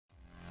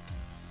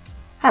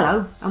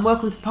Hello, and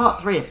welcome to part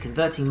 3 of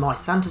converting my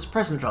Santa's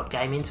Present Drop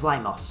game into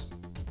AMOS.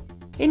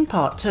 In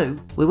part 2,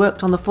 we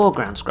worked on the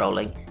foreground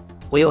scrolling.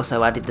 We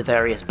also added the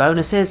various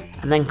bonuses,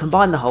 and then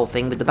combined the whole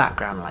thing with the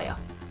background layer.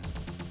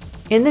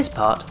 In this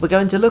part, we're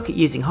going to look at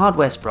using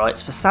hardware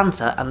sprites for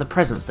Santa and the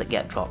presents that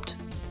get dropped.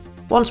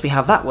 Once we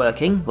have that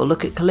working, we'll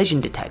look at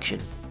collision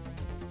detection.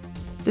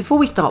 Before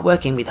we start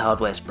working with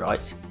hardware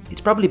sprites,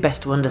 it's probably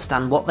best to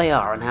understand what they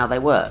are and how they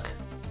work.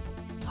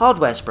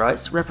 Hardware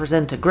sprites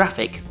represent a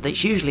graphic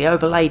that's usually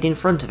overlaid in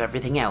front of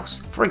everything else,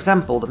 for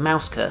example the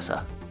mouse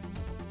cursor.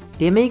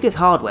 The Amiga's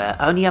hardware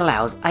only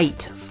allows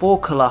 8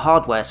 4-colour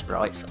hardware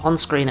sprites on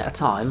screen at a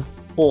time,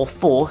 or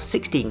 4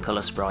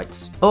 16-colour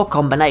sprites, or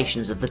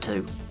combinations of the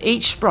two.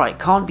 Each sprite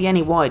can't be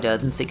any wider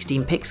than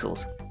 16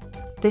 pixels.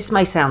 This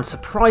may sound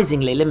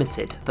surprisingly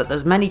limited, but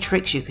there's many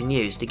tricks you can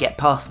use to get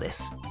past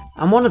this.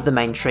 And one of the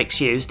main tricks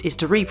used is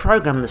to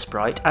reprogram the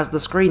sprite as the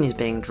screen is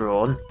being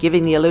drawn,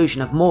 giving the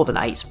illusion of more than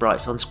 8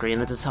 sprites on screen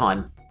at a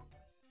time.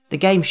 The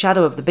game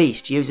Shadow of the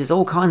Beast uses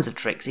all kinds of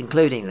tricks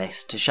including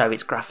this to show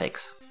its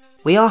graphics.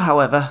 We are,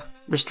 however,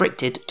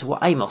 restricted to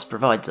what AMOS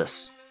provides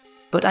us.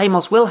 But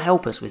AMOS will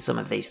help us with some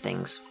of these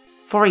things.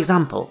 For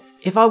example,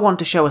 if I want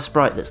to show a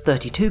sprite that's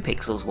 32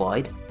 pixels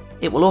wide,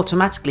 it will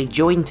automatically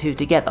join two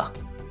together.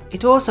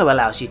 It also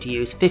allows you to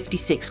use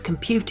 56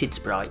 computed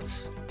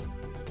sprites.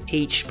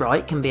 Each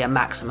sprite can be a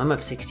maximum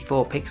of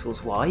 64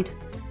 pixels wide,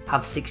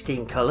 have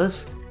 16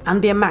 colours,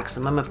 and be a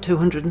maximum of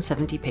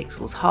 270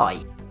 pixels high.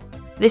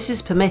 This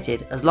is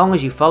permitted as long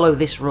as you follow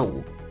this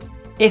rule.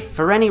 If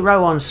for any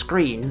row on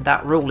screen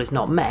that rule is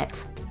not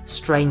met,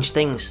 strange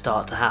things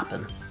start to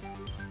happen.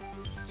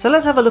 So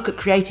let's have a look at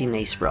creating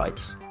these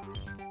sprites.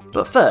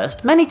 But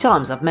first, many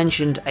times I've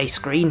mentioned a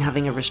screen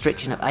having a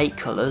restriction of 8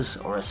 colours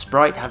or a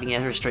sprite having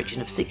a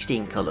restriction of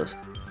 16 colours.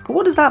 But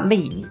what does that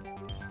mean?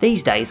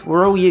 These days,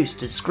 we're all used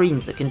to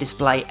screens that can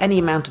display any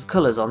amount of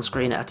colours on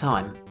screen at a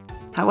time.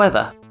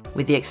 However,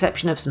 with the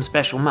exception of some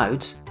special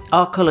modes,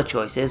 our colour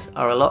choices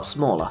are a lot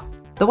smaller.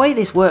 The way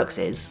this works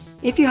is,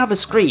 if you have a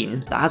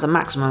screen that has a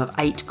maximum of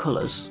 8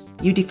 colours,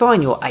 you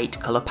define your 8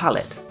 colour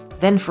palette.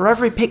 Then for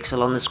every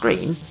pixel on the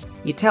screen,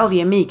 you tell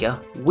the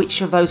Amiga which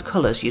of those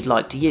colours you'd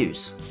like to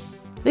use.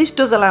 This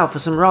does allow for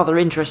some rather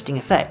interesting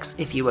effects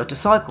if you were to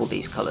cycle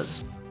these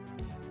colours.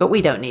 But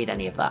we don't need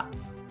any of that.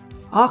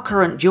 Our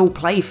current dual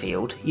play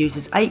field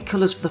uses 8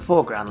 colours for the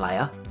foreground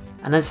layer,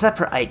 and a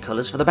separate 8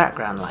 colours for the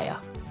background layer.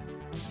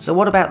 So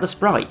what about the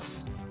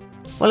sprites?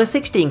 Well, a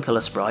 16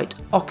 colour sprite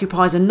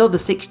occupies another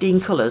 16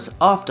 colours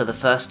after the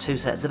first 2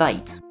 sets of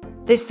 8.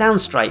 This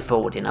sounds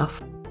straightforward enough.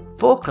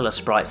 4 colour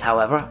sprites,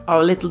 however,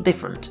 are a little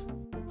different.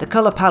 The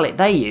colour palette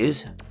they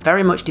use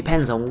very much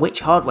depends on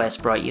which hardware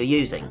sprite you're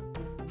using.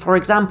 For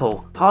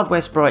example,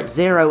 hardware sprites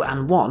 0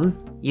 and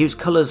 1 use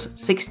colours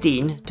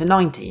 16 to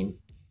 19.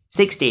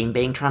 16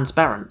 being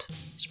transparent.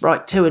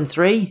 Sprite 2 and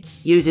 3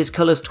 uses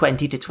colours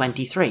 20 to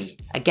 23,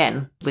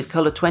 again with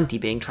colour 20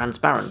 being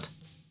transparent,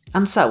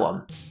 and so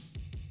on.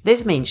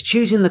 This means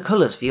choosing the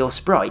colours for your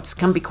sprites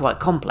can be quite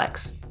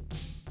complex.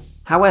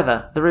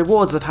 However, the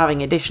rewards of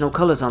having additional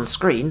colours on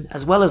screen,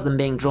 as well as them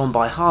being drawn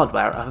by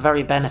hardware, are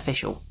very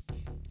beneficial.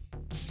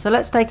 So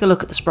let's take a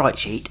look at the sprite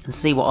sheet and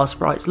see what our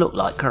sprites look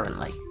like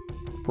currently.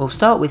 We'll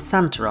start with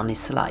Santa on his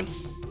sleigh.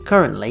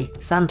 Currently,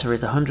 Santa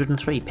is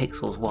 103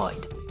 pixels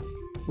wide.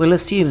 We'll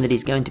assume that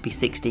he's going to be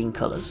 16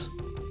 colours.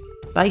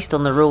 Based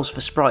on the rules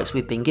for sprites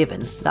we've been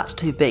given, that's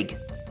too big.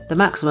 The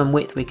maximum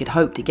width we could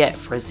hope to get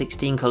for a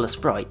 16 colour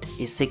sprite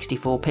is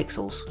 64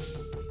 pixels.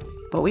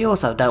 But we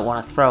also don't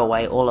want to throw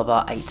away all of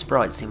our 8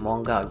 sprites in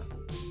one go.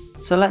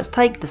 So let's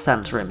take the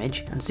Santa image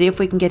and see if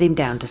we can get him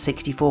down to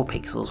 64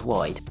 pixels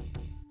wide.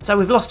 So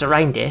we've lost a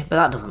reindeer, but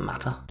that doesn't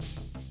matter.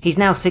 He's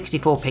now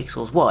 64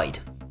 pixels wide.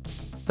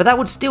 But that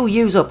would still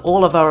use up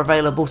all of our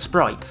available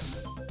sprites.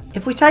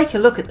 If we take a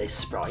look at this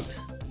sprite,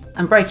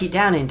 and break it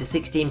down into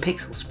 16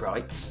 pixel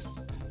sprites,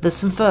 there's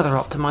some further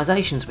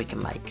optimisations we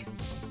can make.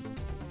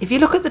 If you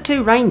look at the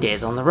 2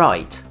 reindeers on the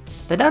right,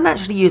 they don't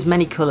actually use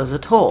many colours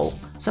at all,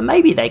 so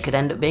maybe they could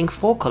end up being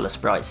 4 colour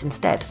sprites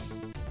instead.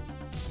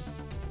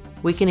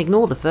 We can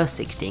ignore the first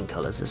 16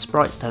 colours as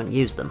sprites don't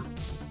use them,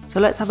 so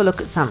let's have a look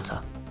at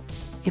Santa.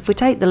 If we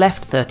take the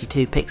left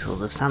 32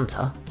 pixels of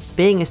Santa,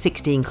 being a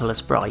 16 colour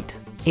sprite,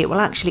 it will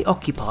actually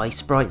occupy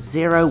sprites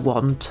 0,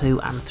 1,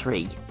 2 and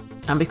 3.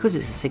 And because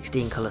it's a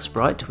 16 colour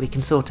sprite, we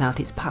can sort out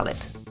its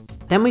palette.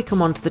 Then we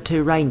come on to the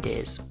 2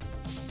 reindeers.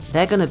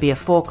 They're going to be a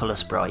 4 colour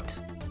sprite.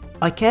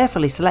 I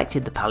carefully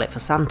selected the palette for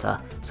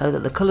Santa so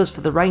that the colours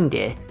for the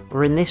reindeer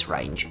were in this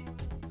range,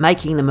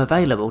 making them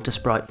available to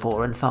sprite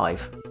 4 and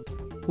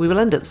 5. We will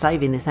end up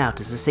saving this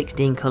out as a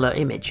 16 colour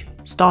image,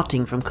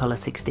 starting from colour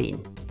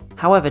 16.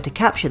 However, to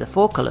capture the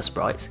 4 colour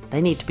sprites,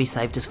 they need to be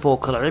saved as 4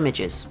 colour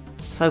images.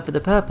 So for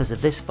the purpose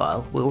of this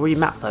file, we'll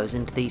remap those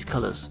into these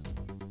colours.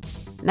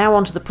 Now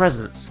onto the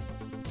presents.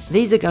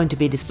 These are going to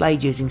be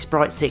displayed using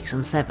Sprite 6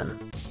 and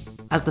 7.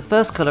 As the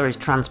first colour is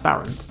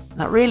transparent,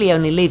 that really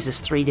only leaves us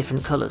 3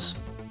 different colours.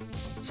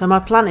 So my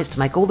plan is to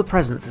make all the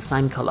presents the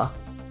same colour,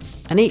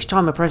 and each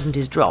time a present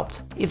is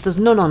dropped, if there's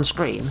none on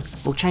screen,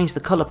 we'll change the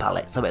colour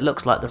palette so it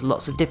looks like there's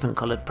lots of different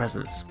coloured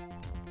presents.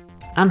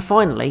 And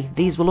finally,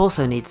 these will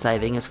also need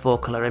saving as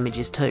 4-colour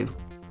images too,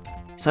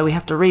 so we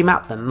have to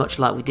remap them much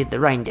like we did the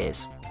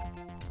reindeers.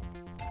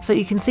 So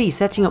you can see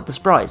setting up the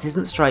sprites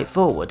isn't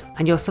straightforward,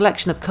 and your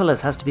selection of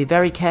colours has to be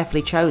very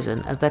carefully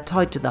chosen as they're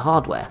tied to the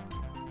hardware.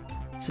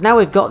 So now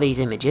we've got these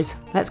images,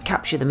 let's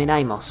capture them in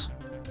AMOS.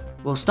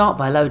 We'll start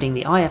by loading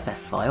the IFF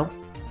file,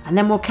 and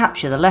then we'll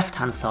capture the left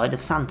hand side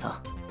of Santa.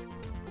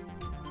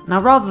 Now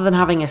rather than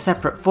having a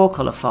separate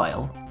 4-colour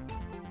file,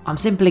 I'm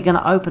simply going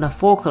to open a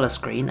 4-colour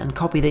screen and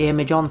copy the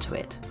image onto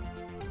it.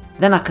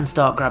 Then I can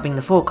start grabbing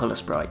the 4-colour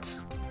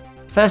sprites.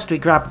 First we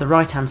grab the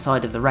right hand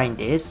side of the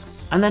reindeers,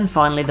 and then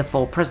finally the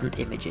 4 present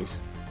images.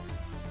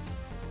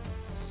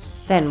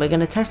 Then we're going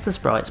to test the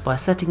sprites by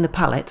setting the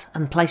palette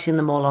and placing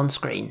them all on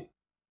screen.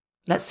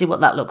 Let's see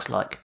what that looks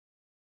like.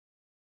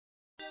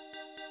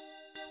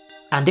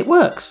 And it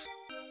works!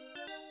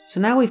 So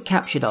now we've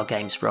captured our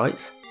game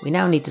sprites, we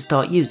now need to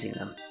start using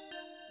them.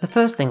 The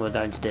first thing we're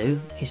going to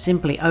do is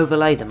simply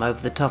overlay them over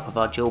the top of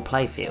our dual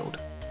playfield.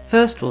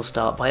 First we'll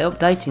start by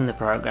updating the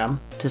program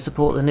to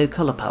support the new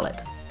colour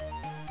palette.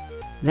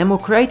 Then we'll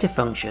create a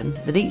function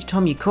that each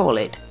time you call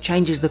it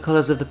changes the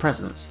colours of the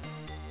presents.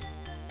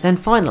 Then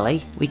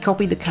finally we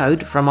copy the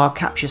code from our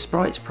Capture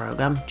Sprites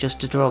program just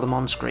to draw them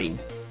on screen.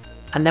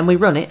 And then we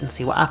run it and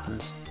see what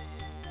happens.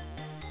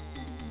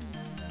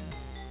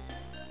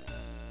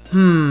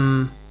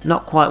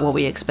 Not quite what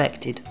we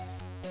expected.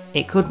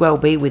 It could well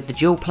be with the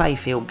dual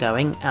playfield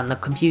going and the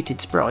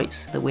computed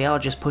sprites that we are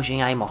just pushing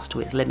AMOS to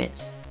its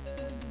limits.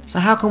 So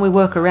how can we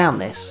work around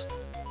this?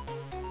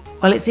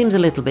 Well, it seems a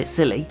little bit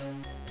silly,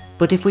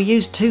 but if we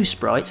use 2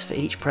 sprites for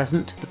each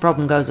present, the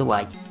problem goes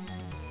away.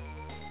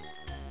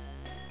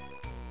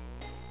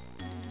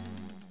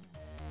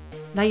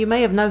 Now you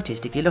may have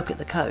noticed if you look at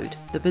the code,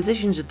 the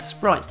positions of the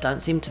sprites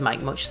don't seem to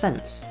make much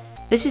sense.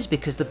 This is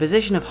because the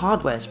position of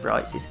hardware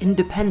sprites is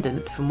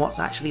independent from what's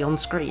actually on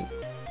screen.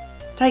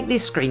 Take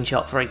this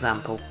screenshot for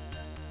example.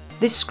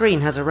 This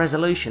screen has a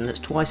resolution that's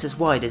twice as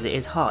wide as it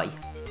is high,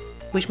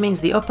 which means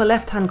the upper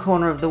left hand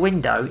corner of the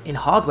window in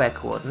hardware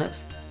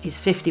coordinates is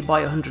 50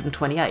 by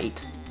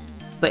 128,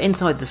 but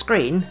inside the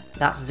screen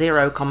that's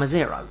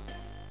 0,0.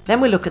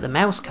 Then we look at the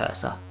mouse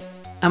cursor,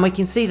 and we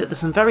can see that there's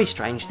some very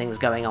strange things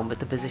going on with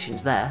the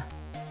positions there.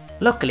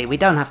 Luckily we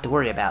don't have to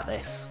worry about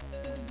this.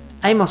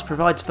 AMOS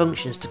provides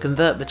functions to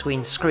convert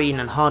between screen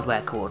and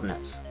hardware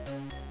coordinates,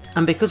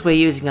 and because we're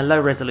using a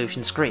low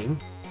resolution screen,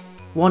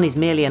 one is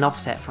merely an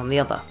offset from the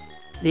other,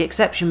 the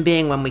exception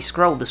being when we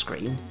scroll the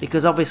screen,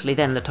 because obviously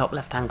then the top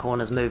left hand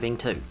corner is moving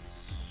too.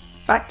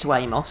 Back to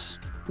AMOS,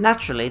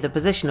 naturally the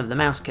position of the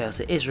mouse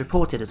cursor is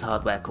reported as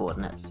hardware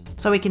coordinates,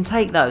 so we can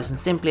take those and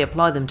simply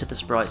apply them to the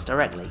sprites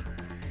directly.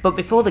 But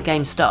before the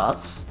game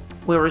starts,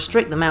 we'll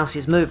restrict the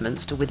mouse's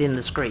movements to within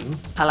the screen,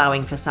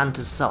 allowing for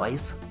Santa's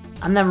size,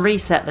 and then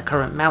reset the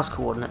current mouse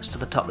coordinates to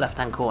the top left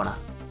hand corner.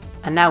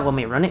 And now when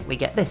we run it we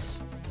get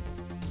this.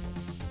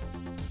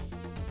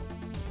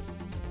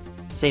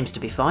 Seems to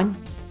be fine.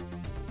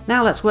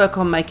 Now let's work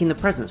on making the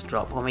presents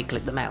drop when we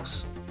click the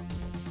mouse.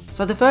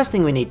 So the first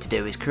thing we need to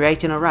do is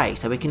create an array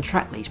so we can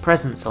track these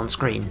presents on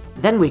screen.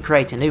 Then we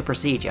create a new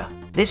procedure.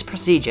 This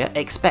procedure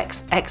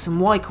expects X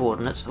and Y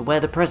coordinates for where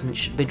the present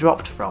should be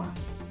dropped from.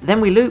 Then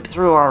we loop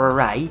through our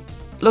array,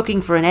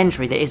 looking for an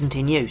entry that isn't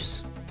in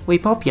use. We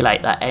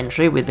populate that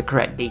entry with the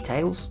correct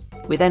details.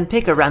 We then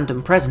pick a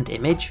random present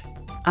image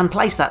and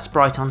place that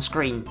sprite on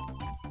screen.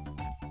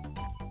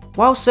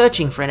 While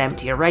searching for an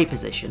empty array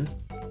position,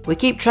 we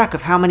keep track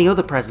of how many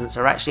other presents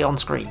are actually on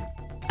screen.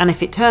 And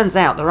if it turns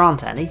out there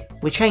aren't any,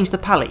 we change the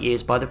palette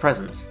used by the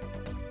presents.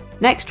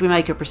 Next we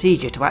make a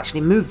procedure to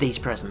actually move these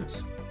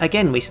presents.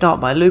 Again we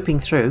start by looping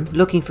through,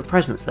 looking for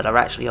presents that are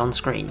actually on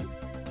screen.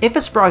 If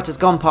a sprite has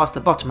gone past the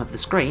bottom of the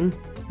screen,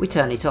 we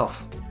turn it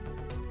off.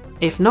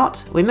 If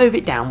not, we move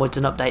it downwards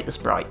and update the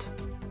sprite.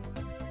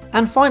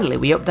 And finally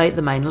we update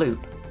the main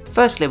loop.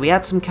 Firstly we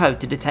add some code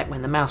to detect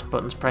when the mouse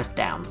button's pressed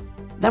down.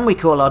 Then we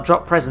call our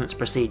drop presents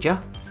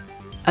procedure,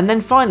 and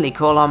then finally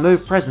call our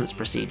move presents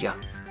procedure.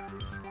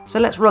 So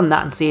let's run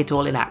that and see it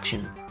all in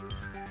action.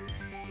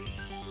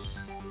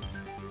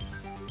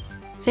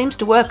 Seems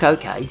to work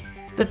okay.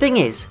 The thing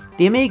is,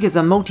 the Amiga's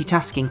a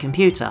multitasking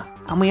computer,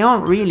 and we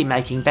aren't really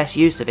making best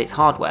use of its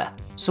hardware,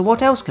 so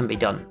what else can be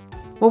done?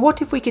 Well,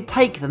 what if we could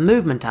take the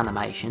movement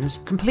animations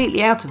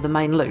completely out of the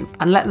main loop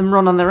and let them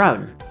run on their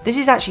own? This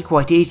is actually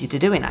quite easy to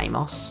do in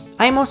AMOS.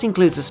 AMOS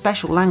includes a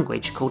special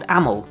language called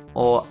AMAL,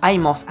 or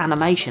AMOS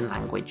Animation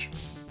Language.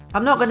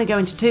 I'm not going to go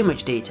into too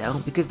much detail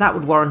because that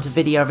would warrant a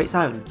video of its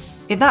own.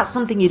 If that's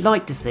something you'd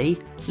like to see,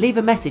 leave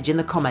a message in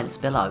the comments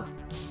below.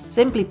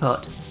 Simply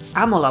put,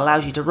 AMAL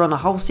allows you to run a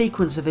whole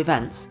sequence of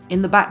events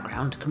in the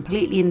background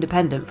completely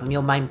independent from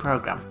your main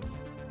program.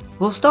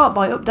 We'll start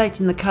by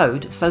updating the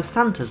code so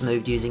Santa's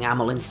moved using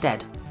AMAL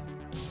instead.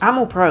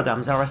 AMAL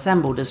programs are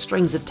assembled as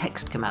strings of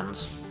text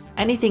commands.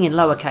 Anything in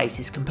lowercase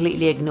is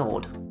completely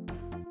ignored.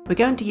 We're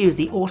going to use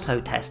the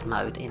auto test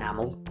mode in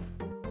AMAL.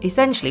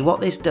 Essentially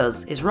what this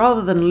does is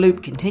rather than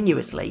loop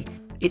continuously,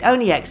 it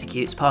only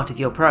executes part of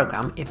your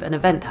program if an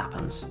event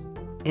happens.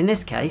 In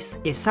this case,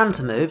 if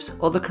Santa moves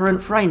or the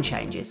current frame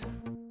changes.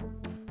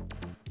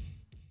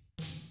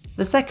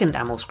 The second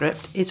AMAL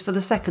script is for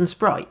the second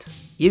sprite,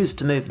 used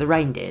to move the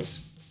reindeers.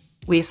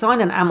 We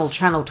assign an AMAL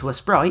channel to a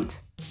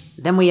sprite,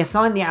 then we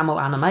assign the AMAL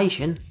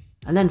animation,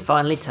 and then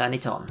finally turn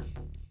it on.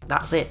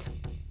 That's it.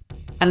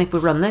 And if we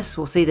run this,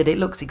 we'll see that it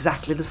looks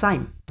exactly the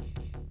same.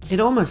 It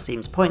almost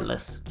seems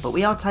pointless, but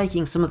we are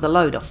taking some of the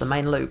load off the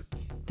main loop.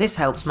 This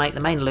helps make the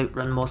main loop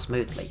run more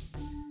smoothly.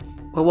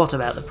 Well, what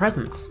about the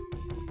presents?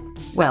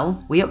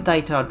 Well, we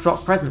update our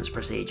Drop Presents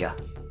procedure,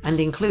 and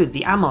include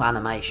the AMAL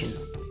animation.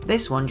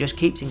 This one just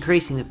keeps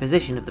increasing the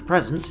position of the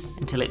present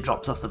until it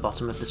drops off the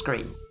bottom of the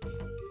screen.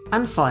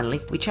 And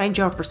finally, we change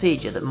our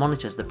procedure that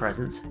monitors the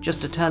presents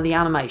just to turn the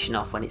animation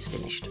off when it's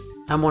finished.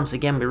 And once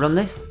again we run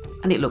this,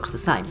 and it looks the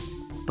same.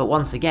 But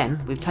once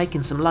again, we've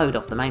taken some load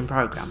off the main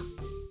program.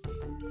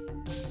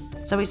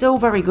 So it's all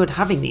very good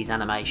having these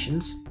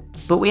animations,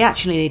 but we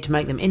actually need to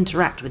make them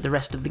interact with the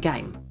rest of the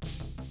game.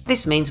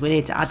 This means we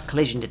need to add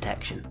collision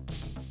detection.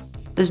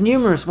 There's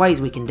numerous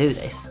ways we can do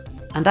this,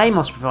 and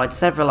AMOS provides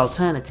several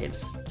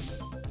alternatives.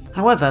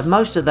 However,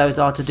 most of those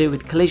are to do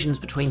with collisions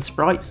between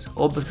sprites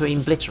or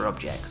between blitter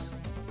objects.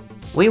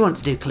 We want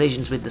to do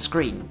collisions with the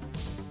screen.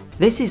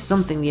 This is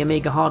something the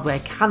Amiga hardware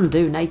can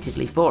do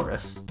natively for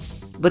us,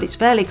 but it's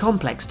fairly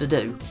complex to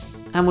do,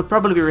 and would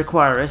probably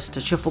require us to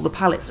shuffle the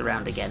palettes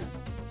around again,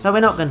 so we're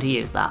not going to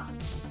use that.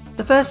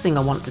 The first thing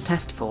I want to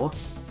test for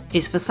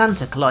is for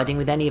Santa colliding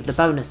with any of the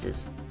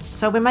bonuses,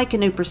 so we make a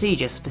new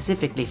procedure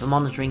specifically for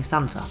monitoring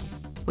Santa.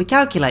 We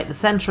calculate the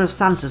centre of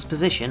Santa's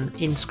position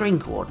in screen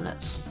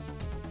coordinates.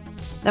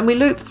 Then we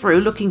loop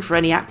through looking for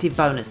any active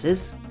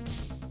bonuses,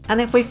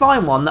 and if we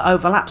find one that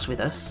overlaps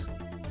with us,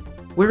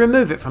 we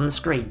remove it from the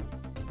screen.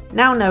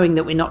 Now knowing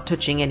that we're not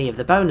touching any of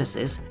the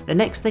bonuses, the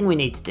next thing we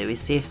need to do is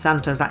see if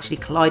Santa has actually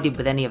collided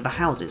with any of the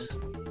houses.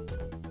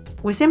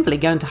 We're simply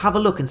going to have a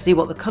look and see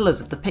what the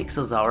colours of the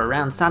pixels are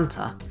around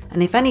Santa,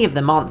 and if any of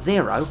them aren't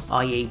zero,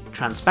 i.e.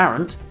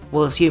 transparent,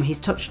 we'll assume he's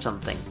touched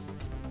something.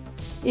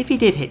 If he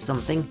did hit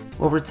something,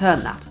 we'll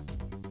return that.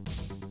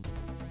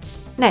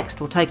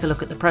 Next we'll take a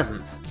look at the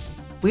presents.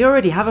 We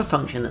already have a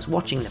function that's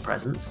watching the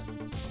presents,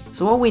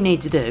 so all we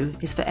need to do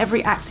is for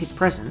every active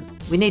present,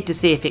 we need to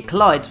see if it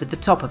collides with the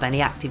top of any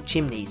active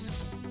chimneys.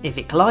 If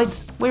it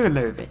collides, we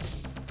remove it.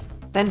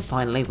 Then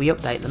finally we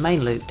update the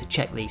main loop to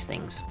check these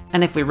things.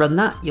 And if we run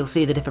that, you'll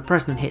see that if a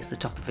present hits the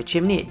top of a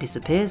chimney it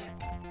disappears.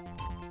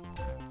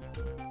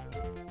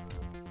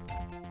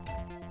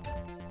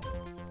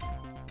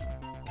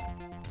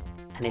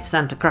 And if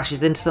Santa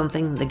crashes into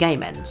something, the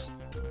game ends.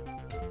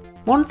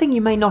 One thing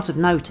you may not have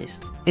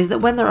noticed is that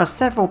when there are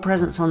several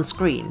presents on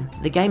screen,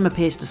 the game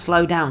appears to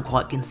slow down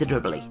quite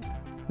considerably.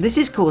 This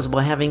is caused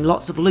by having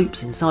lots of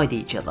loops inside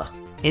each other.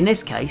 In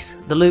this case,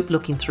 the loop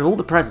looking through all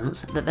the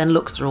presents that then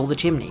looks through all the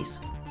chimneys.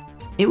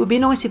 It would be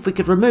nice if we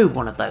could remove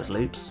one of those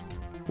loops.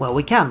 Well,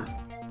 we can.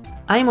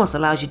 AMOS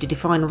allows you to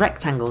define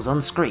rectangles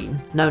on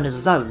screen, known as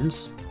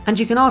zones, and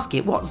you can ask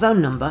it what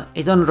zone number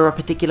is under a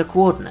particular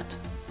coordinate.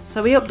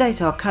 So we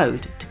update our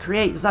code to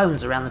create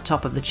zones around the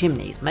top of the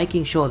chimneys,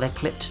 making sure they're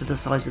clipped to the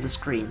size of the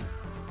screen.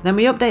 Then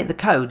we update the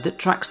code that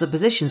tracks the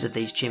positions of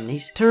these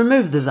chimneys to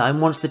remove the zone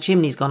once the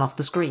chimney's gone off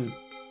the screen.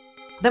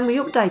 Then we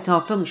update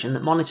our function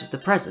that monitors the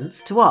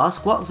presents to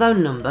ask what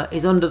zone number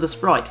is under the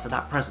sprite for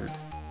that present.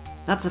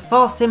 That's a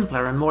far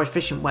simpler and more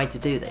efficient way to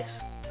do this,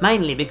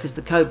 mainly because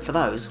the code for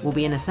those will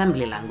be in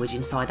assembly language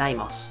inside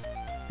AMOS.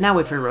 Now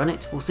if we run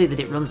it, we'll see that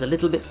it runs a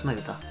little bit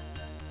smoother.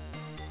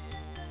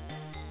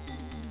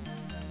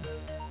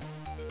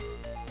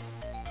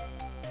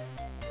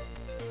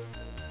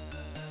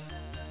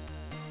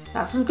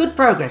 That's some good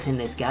progress in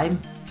this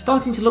game,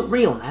 starting to look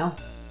real now.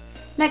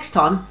 Next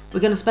time, we're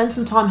going to spend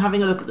some time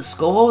having a look at the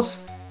scores,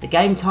 the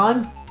game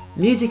time,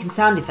 music and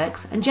sound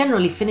effects, and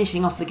generally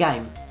finishing off the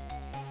game.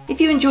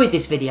 If you enjoyed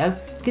this video,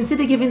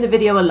 consider giving the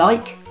video a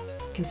like,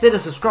 consider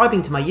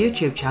subscribing to my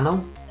YouTube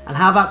channel, and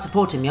how about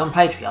supporting me on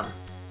Patreon?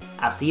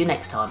 I'll see you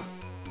next time.